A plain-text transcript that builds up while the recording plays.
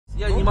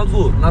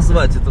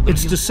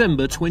It's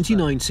December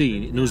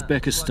 2019 in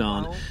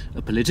Uzbekistan.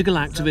 A political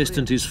activist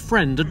and his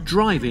friend are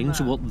driving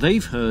to what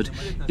they've heard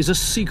is a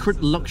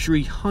secret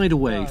luxury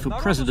hideaway for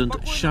President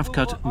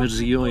Shavkat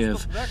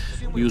Mirziyoyev.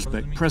 The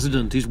Uzbek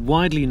president is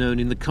widely known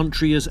in the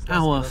country as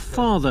our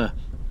father.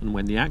 And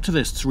when the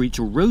activists reach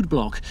a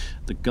roadblock,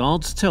 the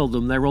guards tell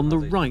them they're on the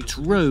right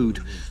road,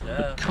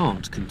 but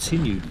can't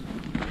continue.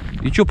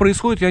 И что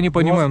происходит, я не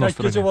понимаю на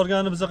стороне. Мы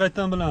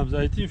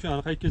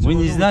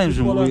не знаем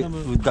же,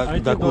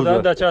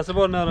 докуда.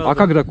 А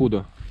как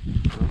докуда?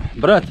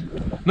 Брат,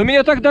 но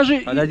меня так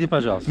даже... подойди,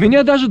 пожалуйста.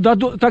 Меня даже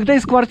тогда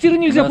из квартиры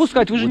нельзя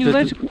пускать, вы же не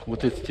знаете?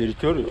 Вот эту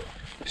территорию,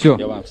 все.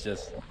 Я вам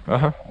сейчас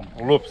в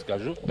лоб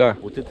скажу. Да.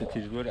 Вот эта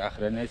территория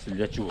охраняется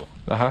для чего?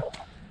 Ага.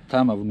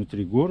 Там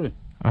внутри горы.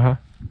 Ага.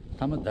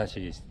 Там дача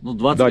есть. Ну,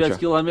 25 дача.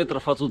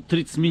 километров отсюда,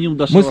 30 минимум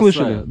до Мы Шавасая.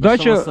 слышали.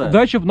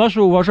 Дача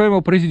нашего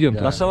уважаемого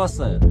президента. До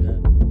Шавасая.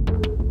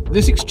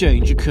 This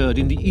exchange occurred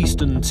in the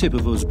eastern tip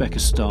of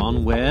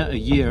Uzbekistan, where, a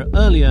year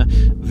earlier,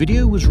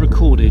 video was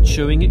recorded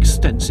showing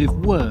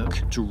extensive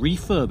work to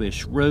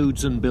refurbish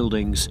roads and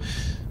buildings.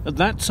 At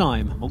that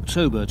time,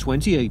 October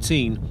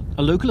 2018,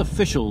 a local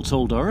official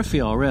told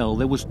RFERL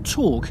there was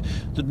talk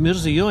that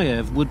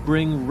Mirziyoyev would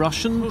bring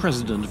Russian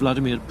President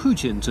Vladimir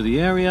Putin to the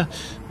area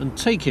and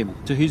take him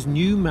to his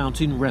new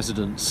mountain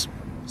residence.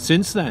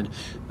 Since then,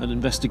 an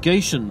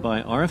investigation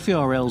by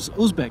RFERL's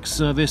Uzbek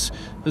service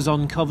has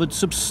uncovered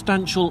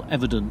substantial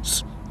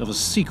evidence of a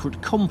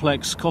secret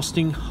complex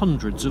costing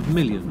hundreds of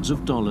millions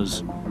of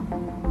dollars.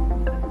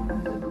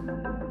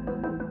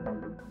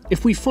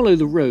 If we follow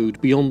the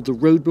road beyond the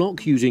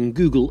roadblock using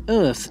Google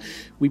Earth,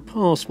 we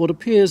pass what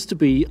appears to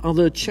be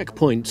other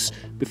checkpoints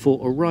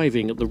before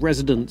arriving at the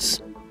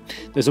residence.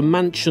 There's a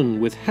mansion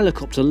with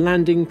helicopter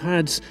landing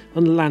pads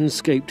and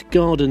landscaped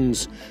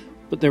gardens,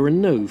 but there are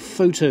no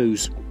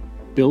photos.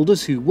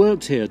 Builders who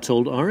worked here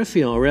told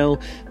RFERL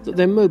that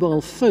their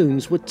mobile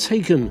phones were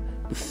taken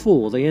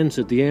before they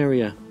entered the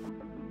area.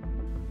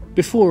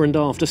 Before and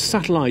after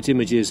satellite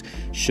images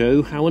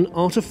show how an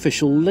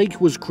artificial lake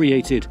was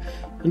created,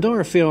 and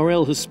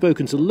RFERL has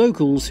spoken to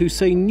locals who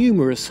say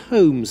numerous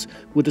homes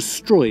were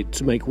destroyed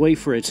to make way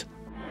for it.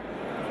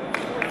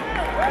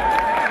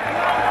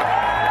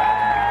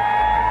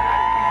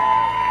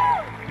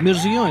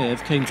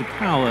 Mirziyoyev came to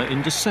power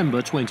in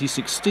December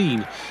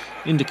 2016,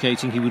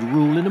 indicating he would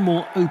rule in a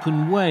more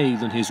open way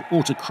than his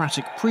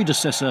autocratic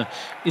predecessor,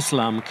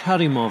 Islam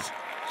Karimov.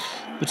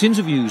 But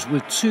interviews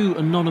with two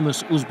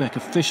anonymous Uzbek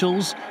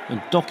officials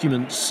and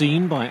documents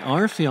seen by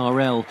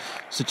RFERL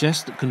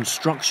suggest that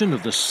construction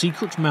of the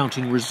secret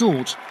mountain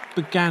resort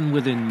began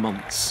within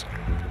months.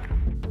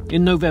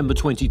 In November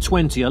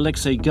 2020,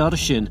 Alexei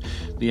Garshin,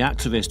 the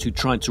activist who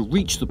tried to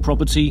reach the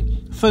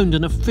property, phoned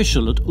an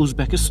official at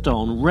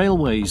Uzbekistan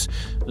Railways,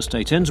 a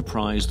state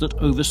enterprise that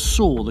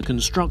oversaw the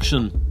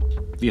construction.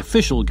 The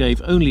official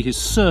gave only his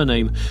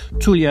surname,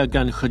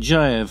 Tulyagan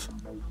Khajayev.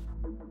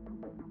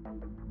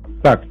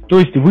 Так, то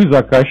есть вы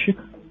заказчик?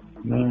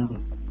 Да.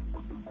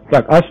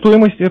 Так, а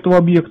стоимость этого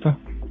объекта?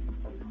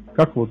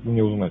 Как вот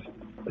мне узнать?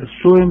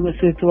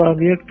 Стоимость этого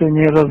объекта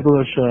не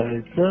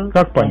разглашается,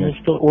 как понять?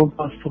 Потому что он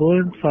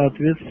построен в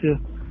соответствии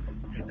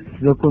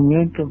с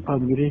документом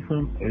под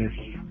грифом «С».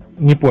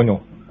 Не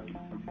понял.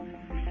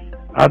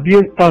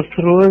 Объект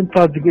построен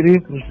под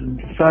грифом,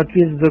 в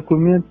соответствии с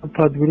документом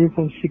под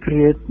грифом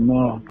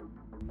 «Секретно».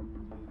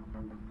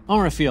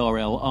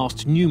 RFERL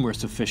asked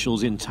numerous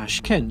officials in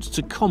Tashkent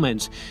to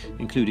comment,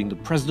 including the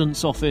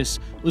President's Office,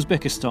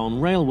 Uzbekistan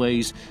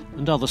Railways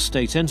and other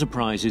state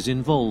enterprises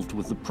involved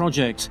with the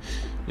project.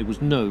 There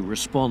was no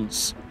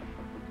response.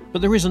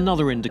 But there is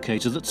another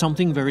indicator that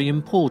something very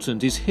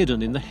important is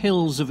hidden in the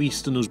hills of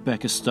eastern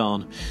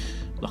Uzbekistan.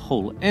 The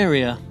whole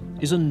area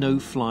is a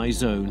no-fly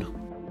zone.